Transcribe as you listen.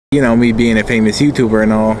You know, me being a famous YouTuber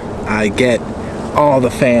and all, I get all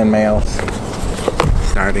the fan mails.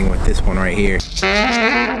 Starting with this one right here.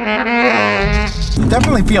 You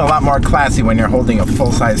definitely feel a lot more classy when you're holding a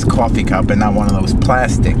full-size coffee cup and not one of those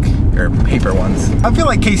plastic or paper ones. I feel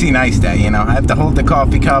like Casey Neistat, you know. I have to hold the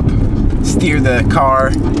coffee cup, steer the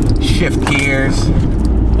car, shift gears,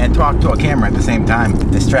 and talk to a camera at the same time.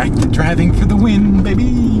 Distracted driving for the win,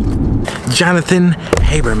 baby. Jonathan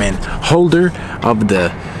Haberman, holder of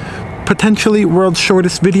the potentially world's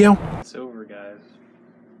shortest video. It's over, guys.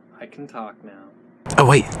 I can talk now. Oh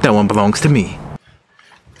wait, that one belongs to me.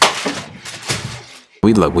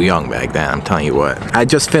 We look young back then, I'm telling you what. I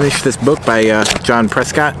just finished this book by John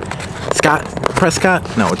Prescott. Scott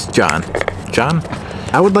Prescott? No, it's John. John?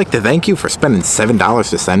 I would like to thank you for spending $7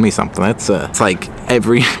 to send me something. That's it's like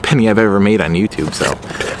every penny I've ever made on YouTube, so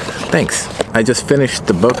thanks. I just finished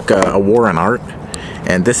the book, A War on Art,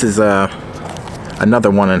 and this is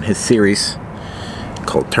another one in his series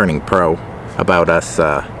called Turning Pro, about us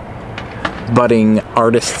budding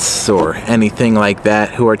artists or anything like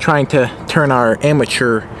that who are trying to turn our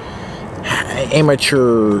amateur-ish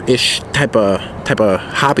type of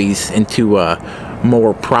hobbies into a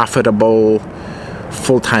more profitable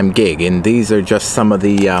full-time gig. And these are just some of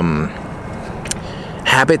the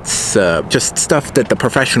habits, just stuff that the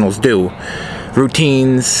professionals do.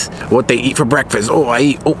 Routines, what they eat for breakfast. Oh, I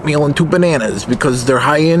eat oatmeal and 2 bananas because they're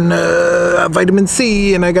high in vitamin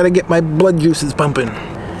C and I gotta get my blood juices pumping.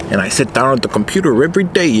 And I sit down at the computer every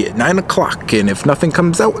day at 9 o'clock, and if nothing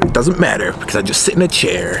comes out, it doesn't matter because I just sit in a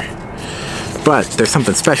chair. But there's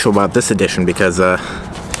something special about this edition because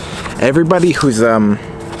everybody who's gotten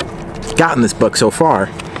this book so far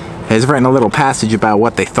has written a little passage about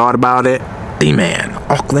what they thought about it. Man,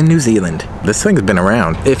 Auckland, New Zealand. This thing's been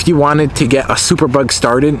around. If you wanted to get a superbug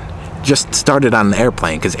started, just start it on an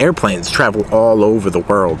airplane, because airplanes travel all over the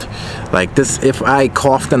world. Like this, if I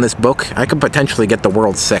coughed on this book, I could potentially get the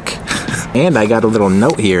world sick. And I got a little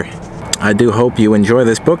note here. I do hope you enjoy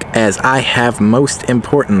this book, as I have. Most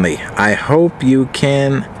importantly, I hope you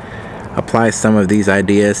can apply some of these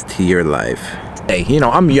ideas to your life. Hey, you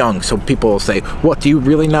know, I'm young, so people will say, what, do you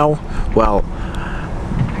really know? Well,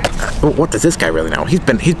 what does this guy really know? He's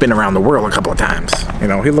been around the world a couple of times. You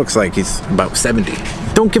know, he looks like he's about 70.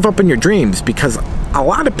 Don't give up on your dreams, because a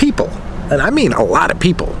lot of people, and I mean a lot of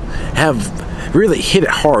people, have really hit it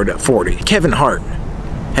hard at 40. Kevin Hart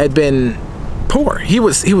had been poor. He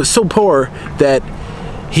was so poor that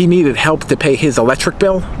he needed help to pay his electric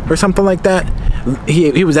bill or something like that.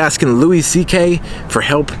 He was asking Louis C.K. for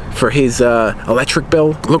help for his electric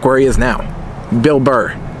bill. Look where he is now. Bill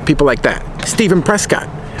Burr, people like that. Steven Pressfield.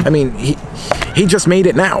 I mean, he just made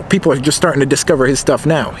it now. People are just starting to discover his stuff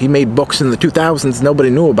now. He made books in the 2000s. Nobody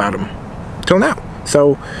knew about him till now.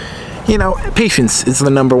 So, you know, patience is the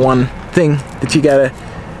 #1 thing that you gotta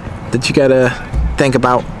think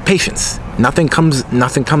about. Patience. Nothing comes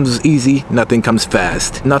easy. Nothing comes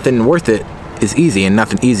fast. Nothing worth it is easy, and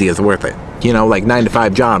nothing easy is worth it. You know, like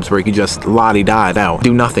 9-to-5 jobs where you can just la-di-da it out,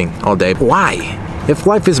 do nothing all day. Why? If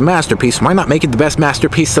life is a masterpiece, why not make it the best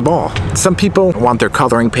masterpiece of all? Some people want their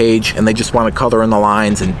coloring page and they just want to color in the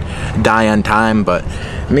lines and die on time, but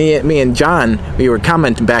me and John, we were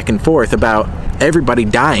commenting back and forth about everybody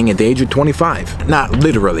dying at the age of 25. Not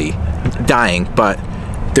literally dying, but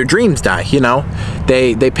their dreams die, you know?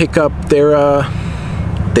 They pick up their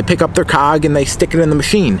cog and they stick it in the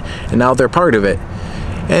machine, and now they're part of it.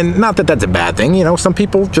 And not that that's a bad thing, you know, some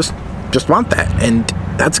people just want that, and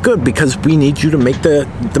that's good, because we need you to make the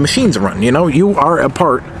machines run, you know? You are a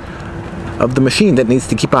part of the machine that needs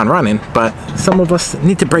to keep on running, but some of us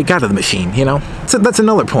need to break out of the machine, you know? So that's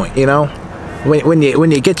another point, you know? When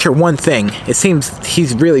you get your one thing, it seems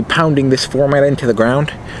he's really pounding this format into the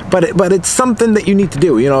ground, but it's something that you need to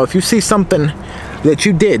do, you know? If you see something that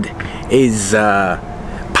you did is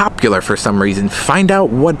popular for some reason, find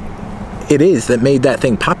out what it is that made that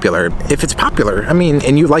thing popular. If it's popular, I mean,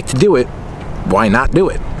 and you like to do it, why not do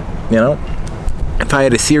it, you know? If I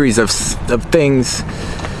had a series of things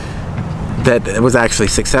that was actually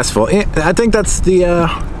successful, I think that's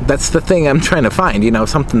the thing I'm trying to find, you know,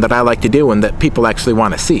 something that I like to do and that people actually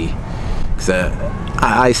want to see. Because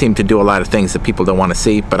I seem to do a lot of things that people don't want to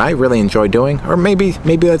see, but I really enjoy doing, or maybe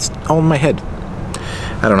that's all in my head.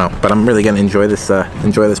 I don't know, but I'm really gonna enjoy this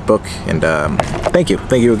book, and thank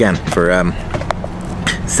you again for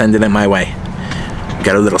sending it my way.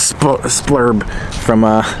 Got a little splurb from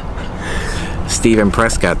Steven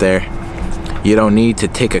Pressfield there. You don't need to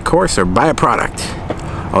take a course or buy a product.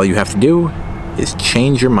 All you have to do is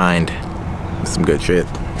change your mind. That's some good shit.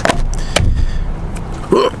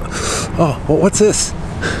 Oh, what's this?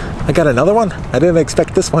 I got another one? I didn't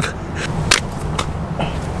expect this one.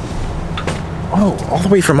 Oh, all the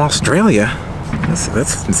way from Australia.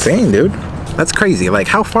 That's insane, dude. That's crazy. Like,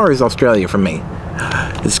 how far is Australia from me?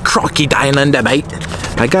 It's crocodile under, mate.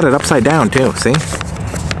 I got it upside down, too, see?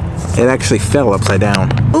 It actually fell upside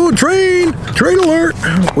down. Oh, train! Train alert!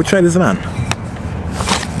 Which side is it on?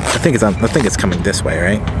 I think it's coming this way,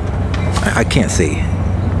 right? I can't see.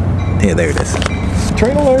 Yeah, there it is.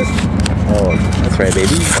 Train alert! Oh, that's right,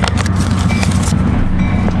 baby.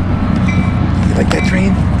 You like that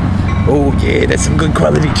train? Oh yeah, that's some good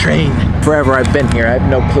quality train. Forever I've been here, I have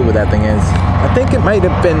no clue what that thing is. I think it might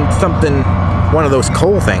have been something, one of those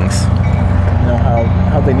coal things. You know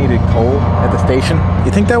how they needed coal at the station?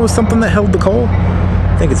 You think that was something that held the coal?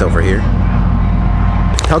 I think it's over here.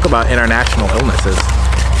 Talk about international illnesses.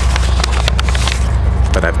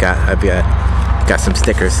 But I've got some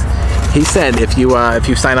stickers. He said if you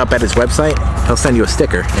sign up at his website, he'll send you a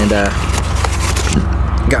sticker, and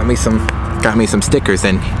got me some stickers.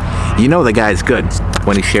 And you know the guy's good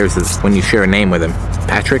when he shares when you share a name with him.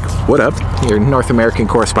 Patrick, what up? Your North American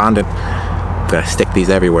correspondent. Gotta stick these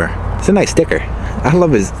everywhere. It's a nice sticker. I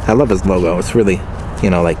love his logo. It's really, you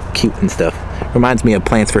know, like cute and stuff. Reminds me of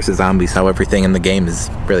Plants vs. Zombies, how everything in the game is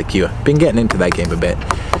really cute. Been getting into that game a bit.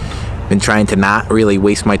 Been trying to not really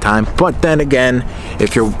waste my time. But then again,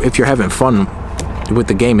 if you're having fun with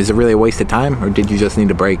the game, is it really a waste of time, or did you just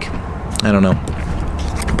need a break? I don't know.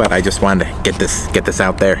 But I just wanted to get this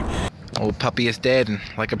out there. Old puppy is dead, and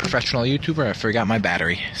like a professional YouTuber, I forgot my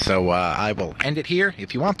battery. So I will end it here.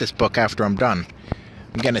 If you want this book after I'm done,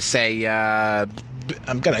 I'm gonna say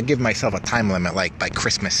I'm gonna give myself a time limit, like by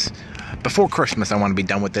Christmas. Before Christmas, I want to be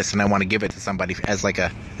done with this, and I want to give it to somebody as like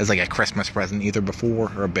a Christmas present, either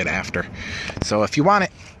before or a bit after. So if you want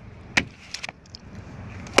it,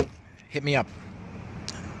 hit me up.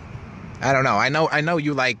 I don't know. I know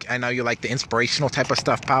you like the inspirational type of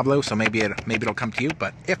stuff, Pablo. So maybe it'll come to you.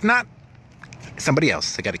 But if not, somebody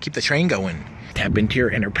else. I got to keep the train going. Tap into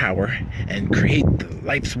your inner power and create the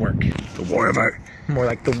life's work. The war of art. More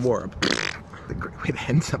like the war of... The great way to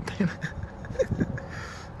end something.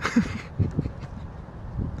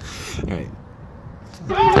 All right.